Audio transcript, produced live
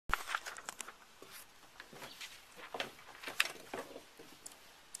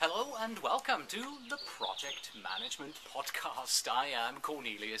and welcome to the Project Management Podcast. I am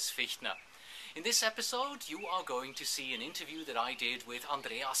Cornelius Fichtner. In this episode, you are going to see an interview that I did with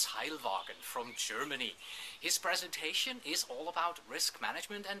Andreas Heilwagen from Germany. His presentation is all about risk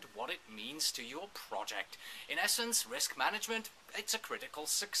management and what it means to your project. In essence, risk management, it's a critical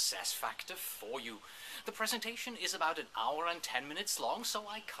success factor for you. The presentation is about 1 hour and 10 minutes long, so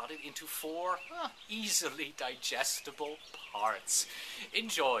I cut it into 4 easily digestible parts.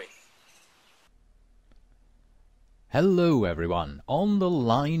 Enjoy! Hello everyone, on the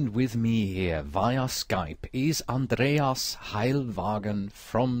line with me here via Skype is Andreas Heilwagen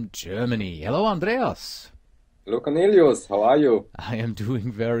from Germany. Hello Andreas! Hello Cornelius, how are you? I am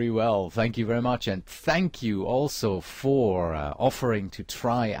doing very well, thank you very much, and thank you also for offering to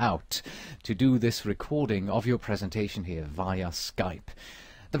try out to do this recording of your presentation here via Skype.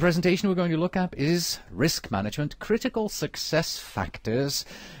 The presentation we're going to look at is Risk Management, Critical Success Factors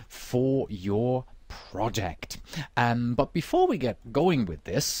for your project. But before we get going with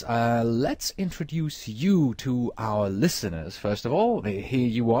this, let's introduce you to our listeners. First of all, here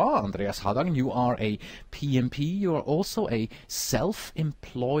you are, Andreas Heilwagen. You are a PMP. You are also a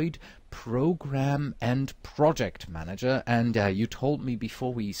self-employed program and project manager, and you told me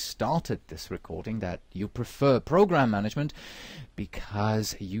before we started this recording that you prefer program management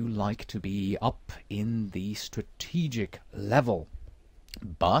because you like to be up in the strategic level.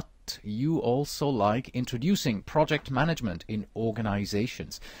 But you also like introducing project management in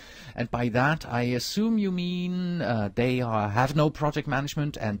organizations. And by that, I assume you mean they have no project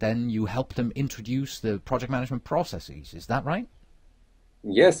management and then you help them introduce the project management processes. Is that right?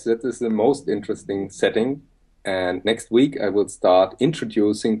 Yes, that is the most interesting setting. And next week, I will start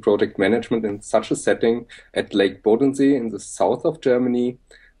introducing project management in such a setting at Lake Bodensee in the south of Germany.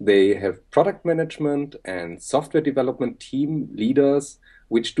 They have product management and software development team leaders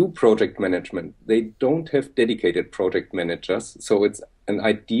which do project management. They don't have dedicated project managers, so it's an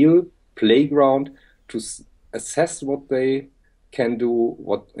ideal playground to assess what they can do,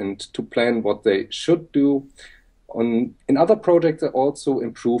 and to plan what they should do. In other projects, I also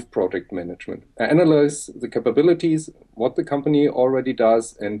improve project management. I analyze the capabilities, what the company already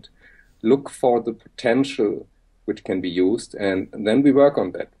does, and look for the potential which can be used, and then we work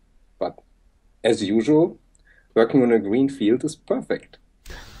on that. But as usual, working on a green field is perfect.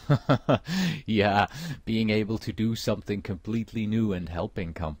 Yeah, being able to do something completely new and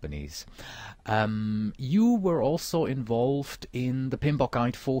helping companies. You were also involved in the PMBOK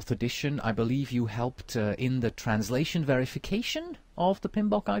Guide 4th edition. I believe you helped in the translation verification of the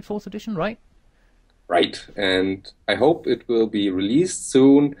PMBOK Guide 4th edition, right? Right, and I hope it will be released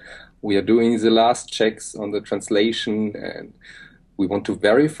soon. We are doing the last checks on the translation, and we want to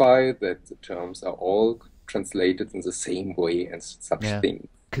verify that the terms are all translated in the same way and such things.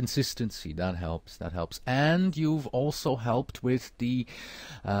 Consistency, that helps. And you've also helped with the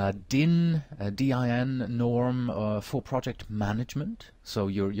DIN norm for project management. So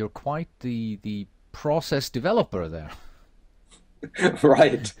you're quite the process developer there.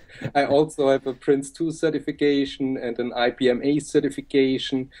 Right. I also have a Prince2 certification and an IPMA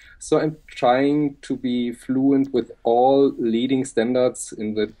certification. So I'm trying to be fluent with all leading standards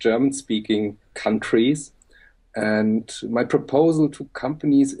in the German-speaking countries. And my proposal to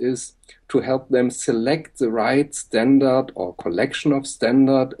companies is to help them select the right standard or collection of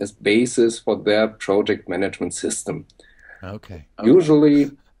standard as basis for their project management system. Okay. Usually,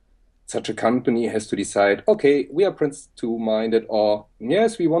 such a company has to decide, okay, we are Prince2 minded, or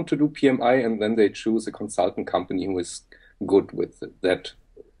yes, we want to do PMI, and then they choose a consultant company who is good with that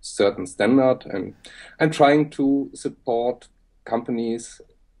certain standard. And I'm trying to support companies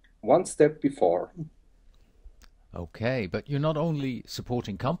one step before. Okay, but you're not only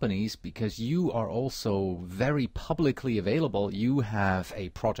supporting companies, because you are also very publicly available. You have a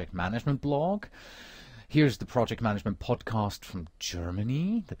project management blog. Here's the Project Management Podcast from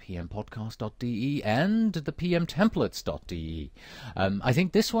Germany, the pmpodcast.de, and the pmtemplates.de. I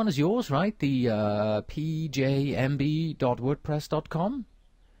think this one is yours, right? The pjmb.wordpress.com?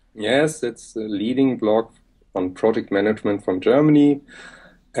 Yes, it's a leading blog on project management from Germany.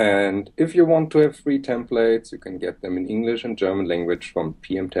 And if you want to have free templates, you can get them in English and German language from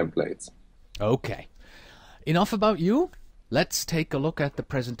PM Templates. Okay. Enough about you. Let's take a look at the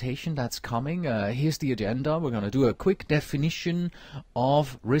presentation that's coming. Here's the agenda. We're going to do a quick definition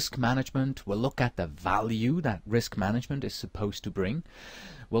of risk management. We'll look at the value that risk management is supposed to bring.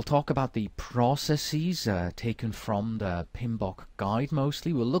 We'll talk about the processes taken from the PMBOK guide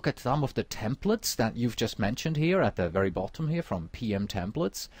mostly. We'll look at some of the templates that you've just mentioned here at the very bottom here from PM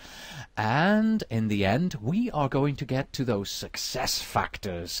Templates. And in the end, we are going to get to those success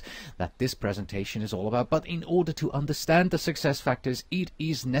factors that this presentation is all about. But in order to understand the success factors, it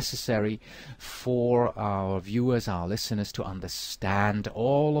is necessary for our viewers, our listeners, to understand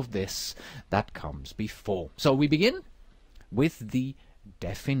all of this that comes before. So we begin with the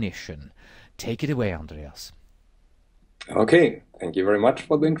definition. Take it away, Andreas. Okay, thank you very much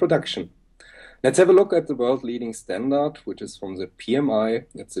for the introduction. Let's have a look at the world-leading standard, which is from the PMI.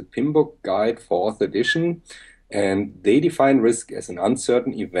 It's a PMBOK guide, 4th edition, and they define risk as an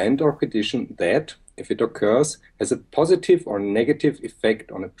uncertain event or condition that, if it occurs, has a positive or negative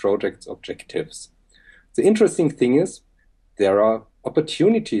effect on a project's objectives. The interesting thing is, there are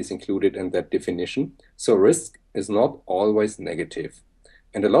opportunities included in that definition, so risk is not always negative.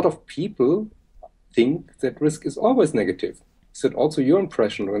 And a lot of people think that risk is always negative. Is that also your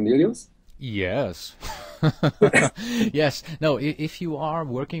impression, Cornelius? Yes. Yes. No, if you are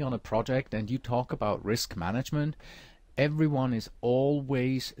working on a project and you talk about risk management, everyone is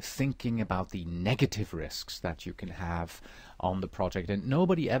always thinking about the negative risks that you can have on the project, and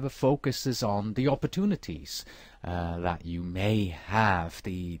nobody ever focuses on the opportunities that you may have,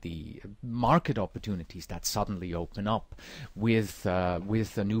 the market opportunities that suddenly open up with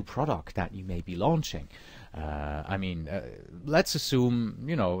a new product that you may be launching. I mean, let's assume,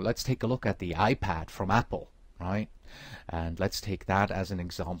 let's take a look at the iPad from Apple, right? And let's take that as an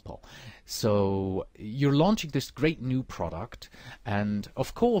example. So you're launching this great new product, and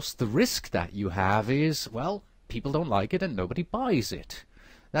of course the risk that you have is, well, people don't like it and nobody buys it.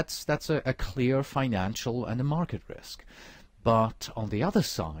 That's a clear financial and a market risk. But on the other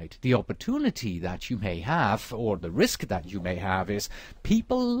side, the opportunity that you may have, or the risk that you may have, is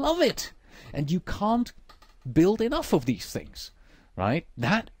people love it, and you can't build enough of these things, right?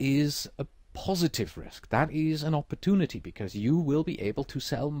 That is a positive risk. That is an opportunity, because you will be able to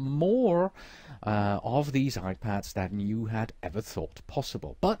sell more of these iPads than you had ever thought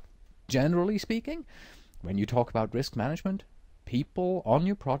possible. But generally speaking, when you talk about risk management, people on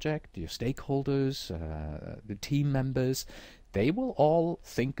your project, your stakeholders, the team members, they will all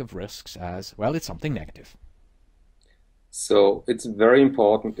think of risks as, well, it's something negative. So it's very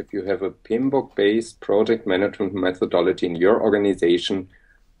important, if you have a PMBOK-based project management methodology in your organization,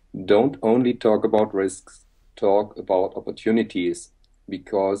 don't only talk about risks, talk about opportunities,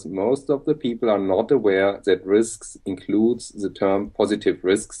 because most of the people are not aware that risks includes the term positive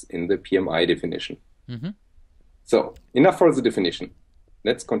risks in the PMI definition. Mm-hmm. So enough for the definition.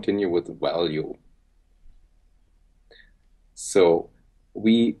 Let's continue with value. So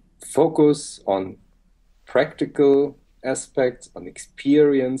we focus on practical aspects, on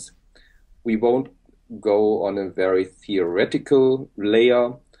experience. We won't go on a very theoretical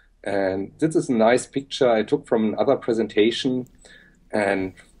layer. And this is a nice picture I took from another presentation.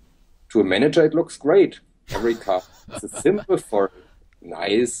 And to a manager, it looks great. Every task is a symbol for a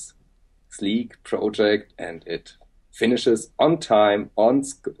nice, sleek project, and it finishes on time,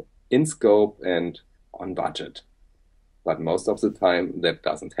 in scope, and on budget. But most of the time, that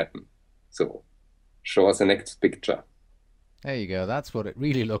doesn't happen. So show us the next picture. There you go. That's what it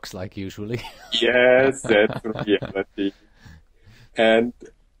really looks like usually. Yes, that's reality. And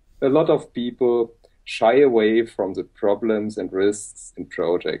a lot of people shy away from the problems and risks in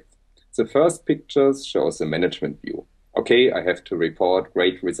projects. The first pictures shows the management view. Okay, I have to report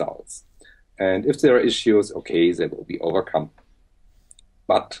great results. And if there are issues, okay, they will be overcome.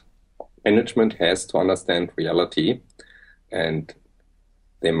 But management has to understand reality, and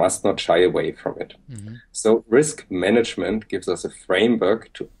they must not shy away from it. Mm-hmm. So risk management gives us a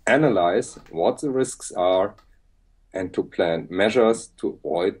framework to analyze what the risks are and to plan measures to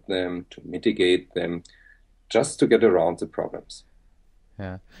avoid them, to mitigate them, just to get around the problems.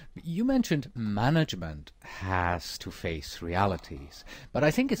 Yeah. You mentioned management has to face realities, but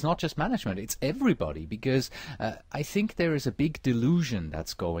I think it's not just management, it's everybody, because I think there is a big delusion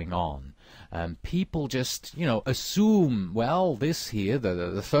that's going on. People just, assume, well, this here,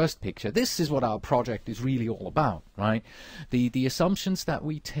 the first picture, this is what our project is really all about, right? The assumptions that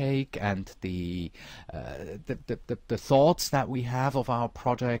we take and the thoughts that we have of our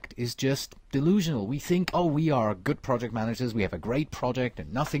project is just delusional. We think, oh, we are good project managers, we have a great project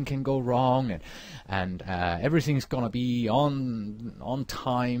and nothing can go wrong, and everything's gonna be on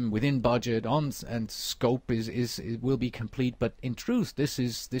time, within budget, and scope will be complete. But in truth, this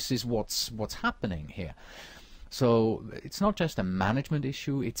is what's happening here. So it's not just a management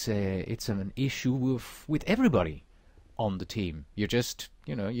issue; it's an issue with everybody on the team. You're just,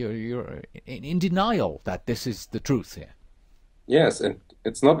 you're in denial that this is the truth here. Yes, and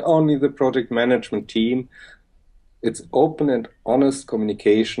it's not only the project management team, it's open and honest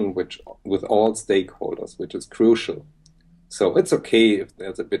communication with all stakeholders, which is crucial. So it's okay if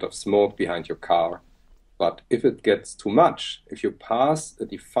there's a bit of smoke behind your car, but if it gets too much, if you pass a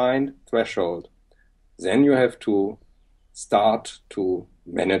defined threshold, then you have to start to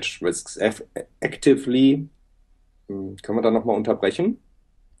manage risks actively. Können wir da nochmal unterbrechen?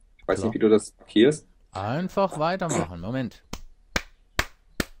 Ich weiß nicht, wie du das markierst. Einfach weitermachen. Moment.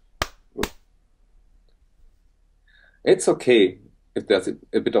 It's okay if there's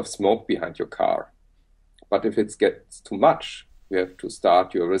a bit of smoke behind your car, but if it gets too much, you have to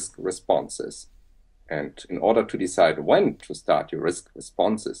start your risk responses. And in order to decide when to start your risk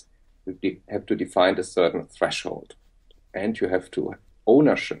responses, you have to define a certain threshold, and you have to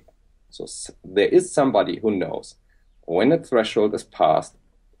ownership. So there is somebody who knows when a threshold is passed,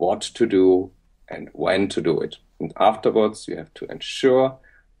 what to do and when to do it. And afterwards, you have to ensure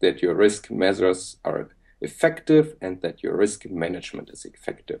that your risk measures are effective and that your risk management is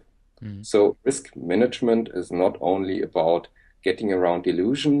effective. So risk management is not only about getting around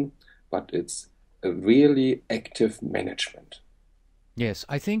illusion, but it's a really active management. Yes,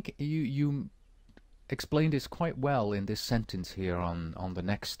 I think you explained this quite well in this sentence here on the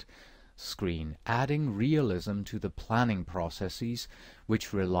next screen, adding realism to the planning processes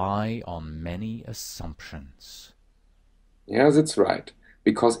which rely on many assumptions. Yeah, that's right.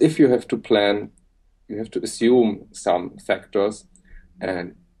 Because if you have to plan, you have to assume some factors,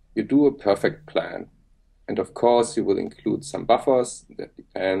 and you do a perfect plan. And of course, you will include some buffers. That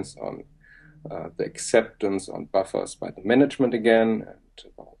depends on the acceptance on buffers by the management again,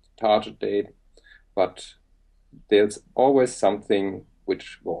 and about the target date. But there's always something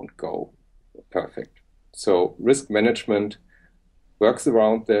which won't go perfect. So risk management works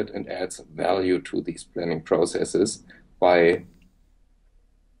around that and adds value to these planning processes by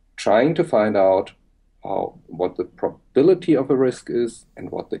trying to find out what the probability of a risk is and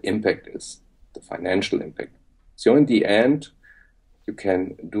what the impact is, the financial impact. So in the end, you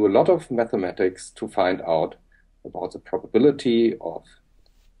can do a lot of mathematics to find out about the probability of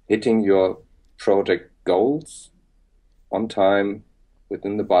hitting your project goals on time,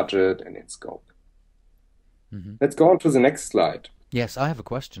 within the budget and in scope. Let's go on to the next slide. Yes, I have a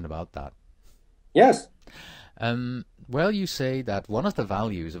question about that. Yes. Well, you say that one of the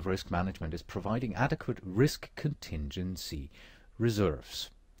values of risk management is providing adequate risk contingency reserves.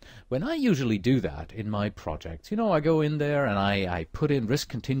 When I usually do that in my projects, I go in there and I put in risk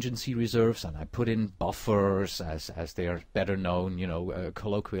contingency reserves and I put in buffers as they are better known,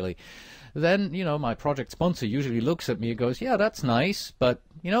 colloquially. Then, my project sponsor usually looks at me and goes, yeah, that's nice, but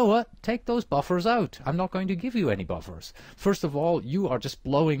you know what? Take those buffers out. I'm not going to give you any buffers. First of all, you are just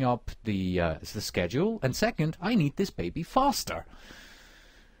blowing up the schedule. And second, I need this baby faster.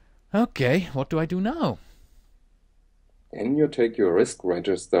 Okay, what do I do now? Then you take your risk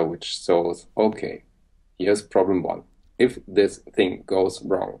register, which shows, okay, here's problem one. If this thing goes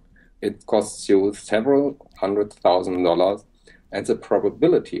wrong, it costs you several $100,000, and the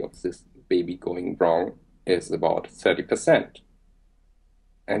probability of this baby going wrong is about 30%.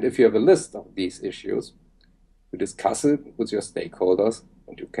 And if you have a list of these issues, you discuss it with your stakeholders,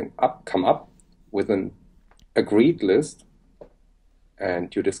 and you can come up with an agreed list,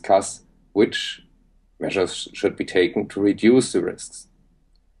 and you discuss which measures should be taken to reduce the risks.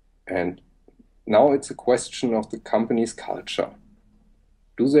 And now it's a question of the company's culture.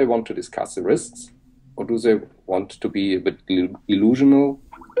 Do they want to discuss the risks, or do they want to be a bit illusional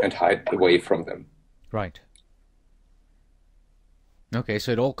and hide away from them? Right. Okay,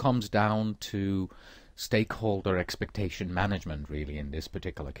 so it all comes down to stakeholder expectation management, really, in this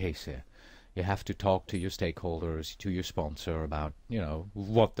particular case here. You have to talk to your stakeholders, to your sponsor about,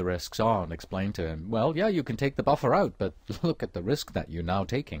 what the risks are and explain to them, well, yeah, you can take the buffer out, but look at the risk that you're now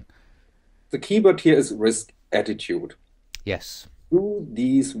taking. The keyword here is risk attitude. Yes. Do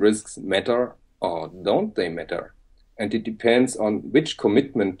these risks matter or don't they matter? And it depends on which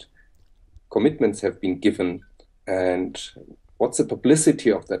commitments have been given and what's the publicity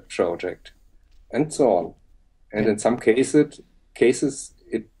of that project and so on. And in some cases,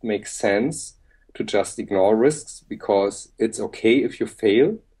 it makes sense to just ignore risks because it's okay if you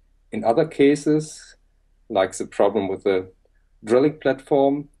fail. In other cases, like the problem with the drilling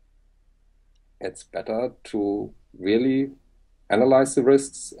platform, it's better to really analyze the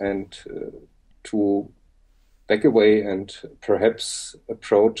risks and to back away and perhaps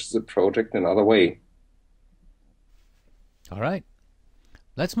approach the project another way. All right.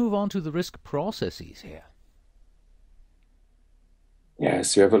 Let's move on to the risk processes here.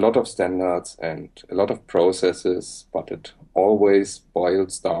 Yes, you have a lot of standards and a lot of processes, but it always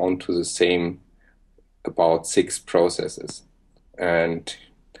boils down to the same about 6 processes. And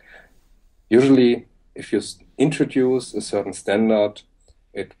usually, if you introduce a certain standard,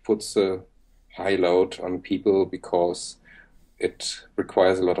 it puts a high load on people because it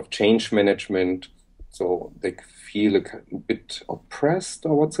requires a lot of change management. So they feel a bit oppressed,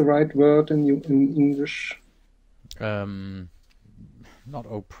 or what's the right word in English? Um, Not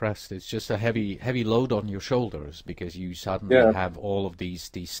oppressed. It's just a heavy load on your shoulders because you suddenly Yeah, have all of these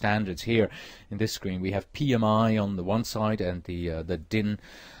standards here in this screen. We have PMI on the one side and the DIN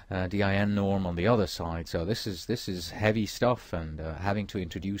norm on the other side. So this is heavy stuff, and having to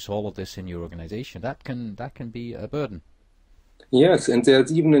introduce all of this in your organization, that can be a burden. yes, and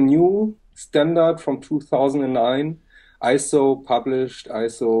there's even a new standard from 2009, ISO published,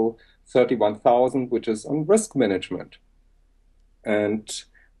 ISO 31000, which is on risk management. And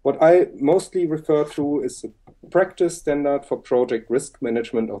what I mostly refer to is the practice standard for project risk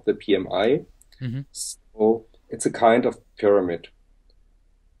management of the PMI. Hmm. So it's a kind of pyramid.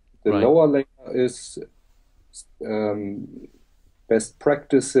 The Right. lower layer is um, best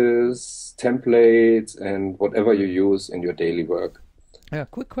practices, templates, and whatever you use in your daily work. Yeah,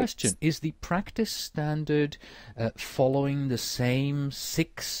 quick question. Is the practice standard following the same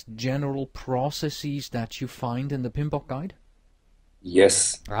 6 general processes that you find in the PMBOK guide?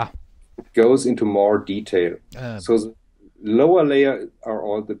 Yes, Ah, it goes into more detail. uh, So the lower layer are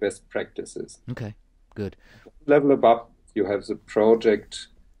all the best practices. okay, good. Level above, you have the project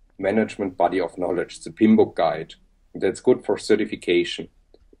management body of knowledge, the PMBOK guide. That's good for certification.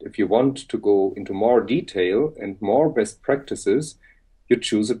 If you want to go into more detail and more best practices, you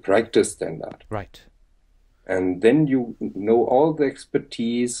choose a practice standard. Right. And then you know all the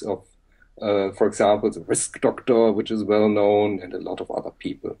expertise of, for example, the risk doctor, which is well known, and a lot of other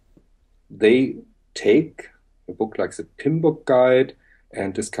people. They take a book like the PMBOK guide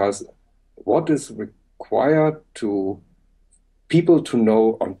and discuss what is required to people to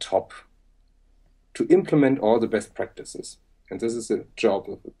know on top to implement all the best practices. And this is the job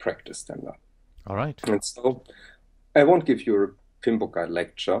of a practice standard. All right. And so I won't give you a PMBOK guide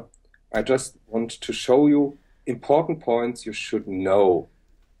lecture. I just want to show you important points you should know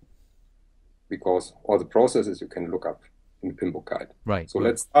because all the processes you can look up in the PMBOK guide. Right. So Right.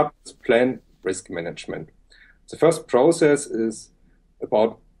 let's start with plan risk management. The first process is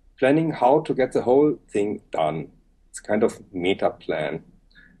about planning how to get the whole thing done. It's kind of meta plan.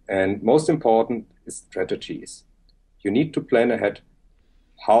 And most important is strategies. You need to plan ahead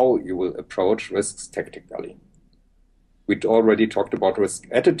how you will approach risks tactically. We'd already talked about risk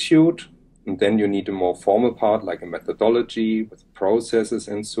attitude, and then you need a more formal part like a methodology with processes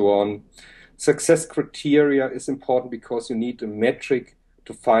and so on. Success criteria is important because you need a metric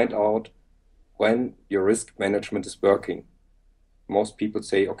to find out when your risk management is working. Most people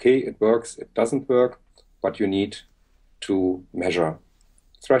say, okay, it works, it doesn't work, but you need to measure.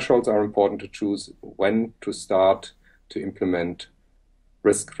 Thresholds are important to choose when to start to implement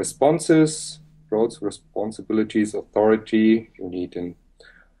risk responses, roles, responsibilities, authority. You need in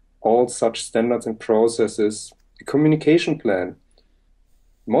all such standards and processes. A communication plan.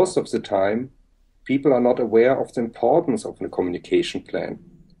 Most of the time, people are not aware of the importance of a communication plan.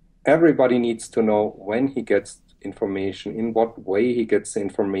 Everybody needs to know when he gets information, in what way he gets the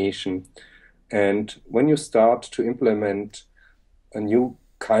information. And when you start to implement a new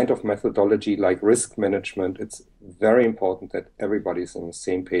kind of methodology like risk management, it's very important that everybody is on the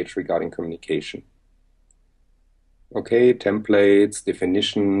same page regarding communication. Okay, templates,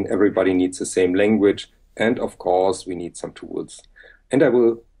 definition, everybody needs the same language, and of course, we need some tools. And I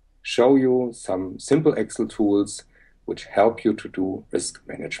will show you some simple Excel tools which help you to do risk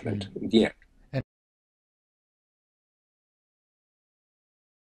management in the end.